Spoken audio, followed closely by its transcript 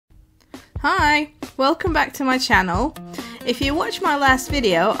Hi, welcome back to my channel. If you watched my last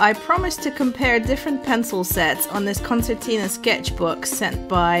video, I promised to compare different pencil sets on this Concertina Sketchbook sent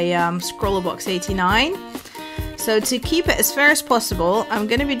by Scrawlrbox 89. So to keep it as fair as possible, I'm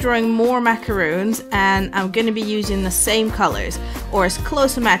going to be drawing more macaroons and I'm going to be using the same colors, or as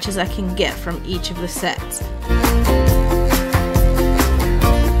close a match as I can get from each of the sets.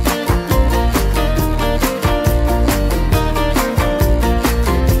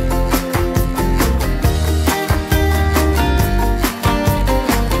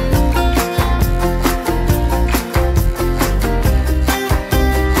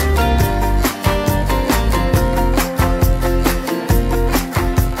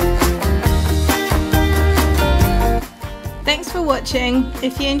 Thanks for watching.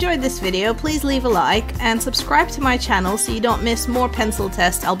 If you enjoyed this video, please leave a like and subscribe to my channel so you don't miss more pencil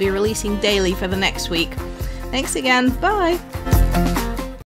tests I'll be releasing daily for the next week. Thanks again, bye!